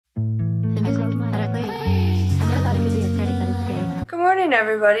morning,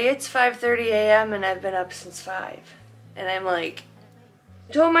 everybody. It's 5:30 a.m. and I've been up since 5. And I'm like,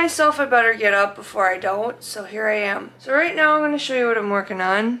 I told myself I better get up before I don't, so here I am. So right now I'm going to show you what I'm working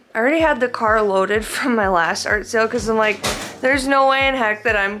on. I already had the car loaded from my last art sale because I'm like, there's no way in heck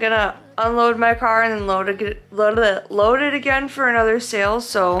that I'm going to unload my car and then load it again for another sale.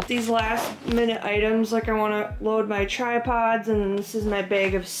 So these last minute items, like I want to load my tripods, and then this is my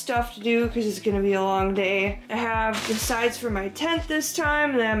bag of stuff to do because it's going to be a long day. I have the sides for my tent this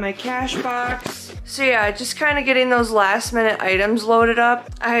time, and then I have my cash box. So yeah, just kind of getting those last minute items loaded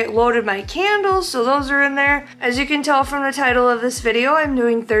up. I loaded my candles, so those are in there. As you can tell from the title of this video, I'm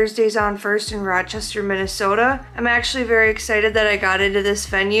doing Thursdays on First in Rochester, Minnesota. I'm actually very excited that I got into this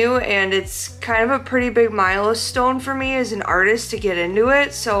venue, and it's kind of a pretty big milestone for me as an artist to get into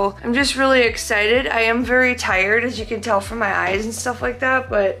it, so I'm just really excited. I am very tired, as you can tell from my eyes and stuff like that,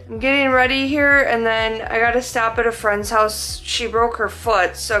 but I'm getting ready here, and then I gotta stop at a friend's house. She broke her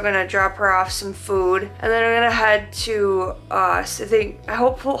foot, so I'm gonna drop her off some food, and then I'm gonna head to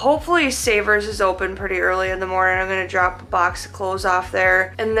hopefully Savers is open pretty early in the morning. I'm gonna drop a box of clothes off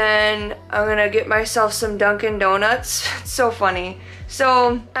there, and then I'm gonna get myself some Dunkin' Donuts. It's so funny.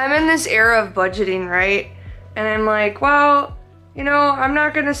 So I'm in this era of budgeting, right? And I'm like, well, you know, I'm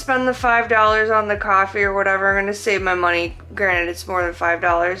not gonna spend the $5 on the coffee or whatever. I'm gonna save my money. Granted, it's more than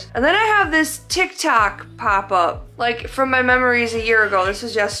 $5. And then I have this TikTok pop up, like from my memories a year ago. This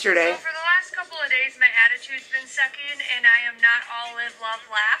was yesterday. So for the last couple of days, my attitude's been sucking, and I am not all live, love,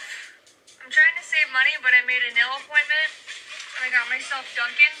 laugh. I'm trying to save money, but I made a nail appointment, and I got myself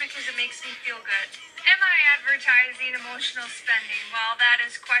Dunkin' because it makes me feel good. Am I advertising emotional spending? Well, that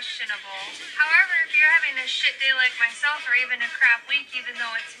is questionable. However, if you're having a shit day like myself, or even a crap week, even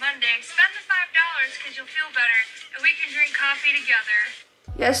though it's Monday, spend the $5 because you'll feel better, and we can drink coffee together.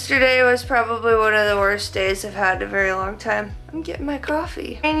 Yesterday was probably one of the worst days I've had in a very long time. I'm getting my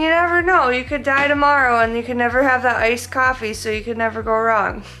coffee. And you never know, you could die tomorrow and you could never have that iced coffee, so you could never go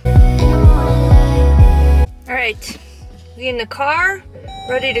wrong. Alright, we in the car,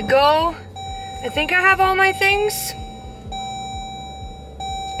 ready to go. I think I have all my things.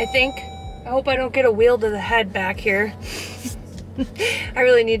 I think. I hope I don't get a wheel to the head back here. I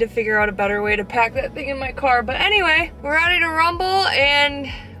really need to figure out a better way to pack that thing in my car. But anyway, we're ready to rumble, and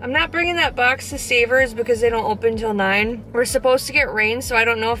I'm not bringing that box to Savers because they don't open till 9. We're supposed to get rain, so I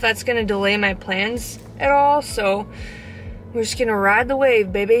don't know if that's gonna delay my plans at all. So we're just gonna ride the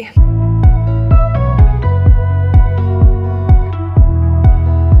wave, baby.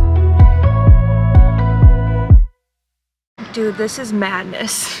 Dude, this is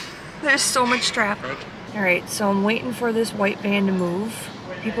madness. There's so much traffic. Alright, so I'm waiting for this white van to move.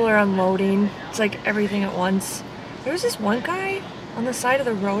 People are unloading. It's like everything at once. There was this one guy on the side of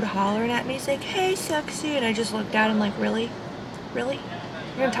the road hollering at me. He's like, hey, sexy. And I just looked at him like, really? Really?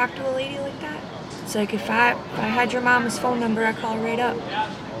 You're gonna talk to a lady like that? It's like, if I had your mama's phone number, I'd call her right up.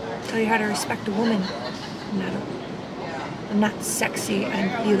 Tell you how to respect a woman. I'm not sexy,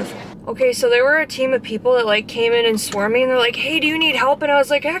 I'm beautiful. Okay, so there were a team of people that like came in and swore me, and they're like, hey, do you need help? And I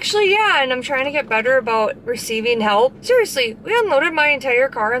was like, actually, yeah, and I'm trying to get better about receiving help. Seriously, we unloaded my entire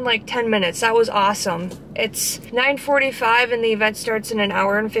car in like 10 minutes. That was awesome. It's 9:45 and the event starts in an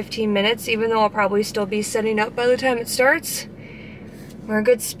hour and 15 minutes, even though I'll probably still be setting up by the time it starts. We're in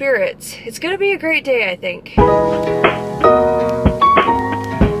good spirits. It's gonna be a great day, I think.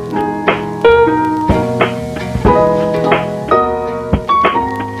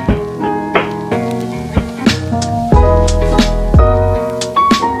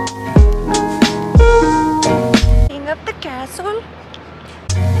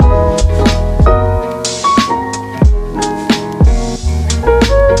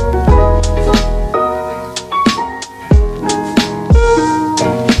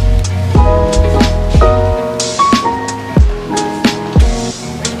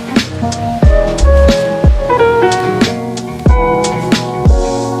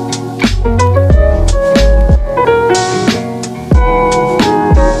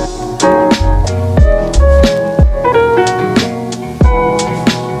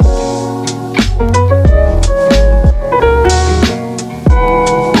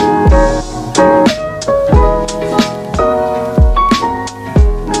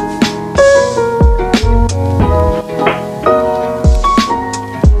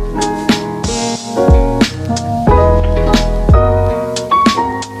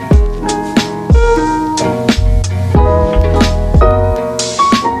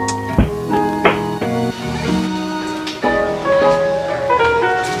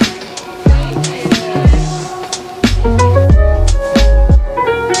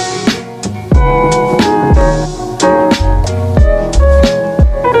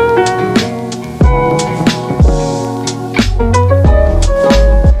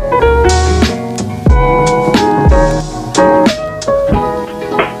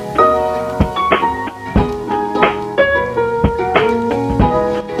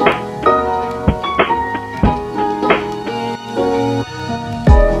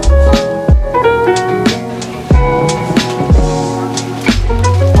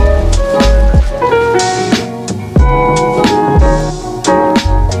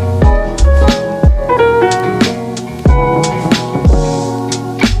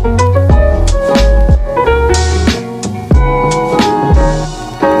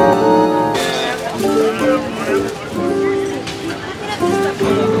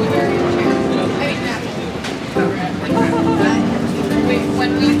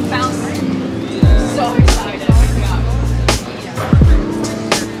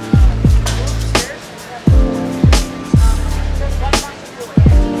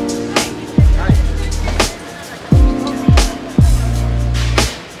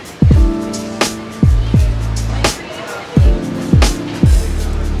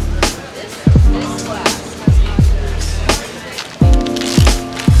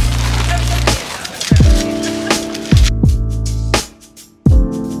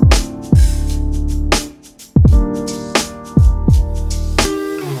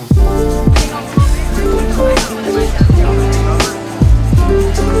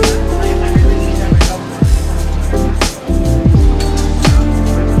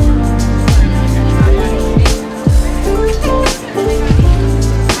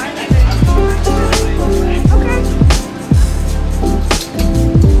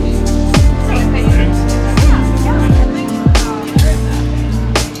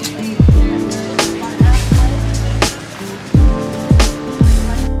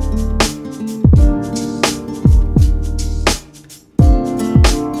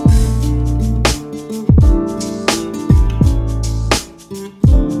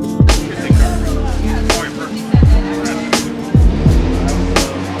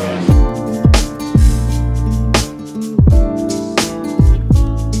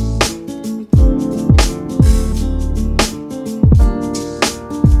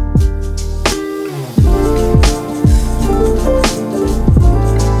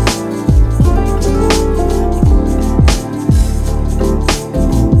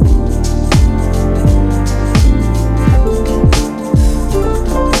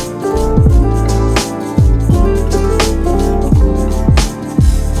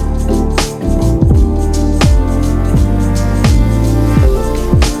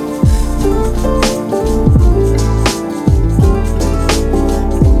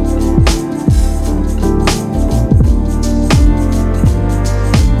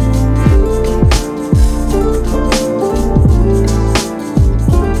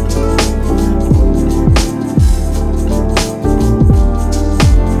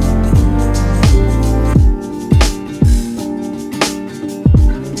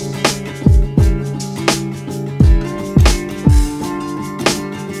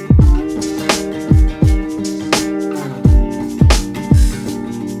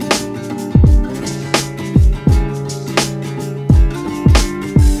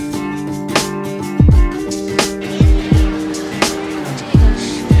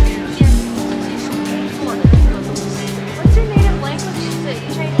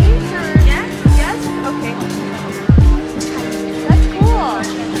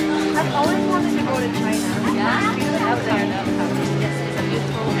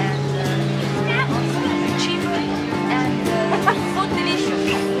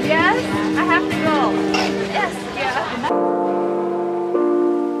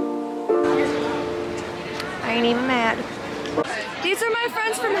 These are my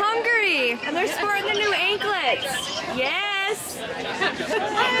friends from Hungary, and they're sporting the new anklets. Yes.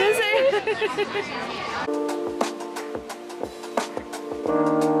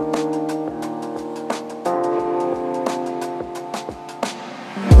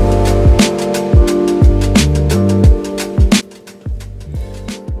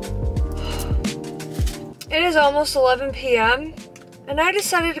 It is almost 11 p.m. and I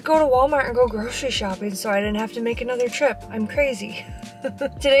decided to go to Walmart and go grocery shopping so I didn't have to make another trip. I'm crazy.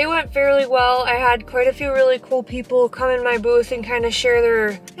 Today went fairly well. I had quite a few really cool people come in my booth and kind of share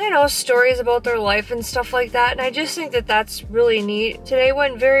their, you know, stories about their life and stuff like that, and I just think that that's really neat. Today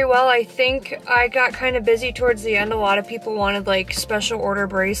went very well. I think I got kind of busy towards the end. A lot of people wanted like special order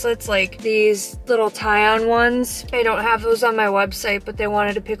bracelets, like these little tie-on ones. I don't have those on my website, but they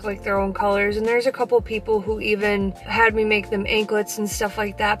wanted to pick like their own colors, and there's a couple people who even had me make them anklets and stuff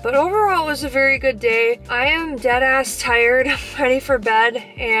like that. But overall, it was a very good day. I am dead ass tired. I'm ready for bed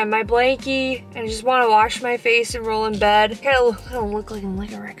and my blankie, and I just want to wash my face and roll in bed. Kind of look like I'm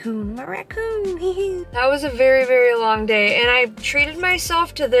like a raccoon. My raccoon. That was a very, very long day, and I treated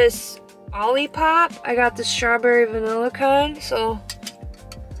myself to this Olipop. I got the strawberry vanilla kind. So,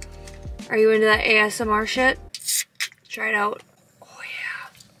 are you into that ASMR shit? Try it out. Oh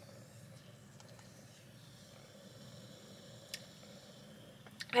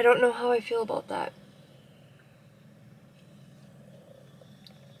yeah. I don't know how I feel about that.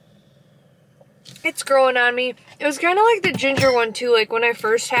 It's growing on me. It was kind of like the ginger one too. Like when I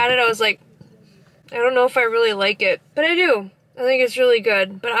first had it, I was like, I don't know if I really like it, but I do. I think it's really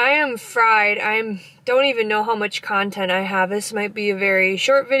good, but I am fried. Don't even know how much content I have. This might be a very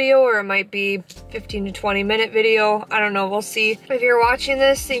short video, or it might be 15 to 20 minute video. I don't know, we'll see. If you're watching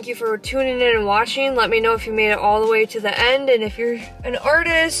this, thank you for tuning in and watching. Let me know if you made it all the way to the end, and if you're an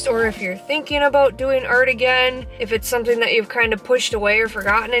artist, or if you're thinking about doing art again, if it's something that you've kind of pushed away or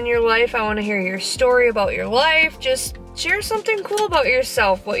forgotten in your life. I want to hear your story about your life. Just share something cool about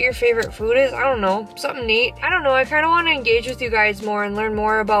yourself, what your favorite food is. I don't know, something neat. I don't know, I kind of want to engage with you guys more and learn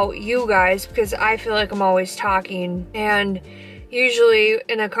more about you guys, because I feel like I'm always talking, and usually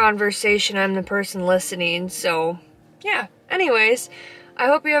in a conversation I'm the person listening. So yeah, anyways, I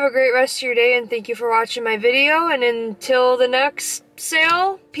hope you have a great rest of your day, and thank you for watching my video, and until the next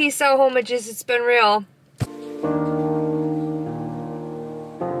sale, peace out, homages. It's been real.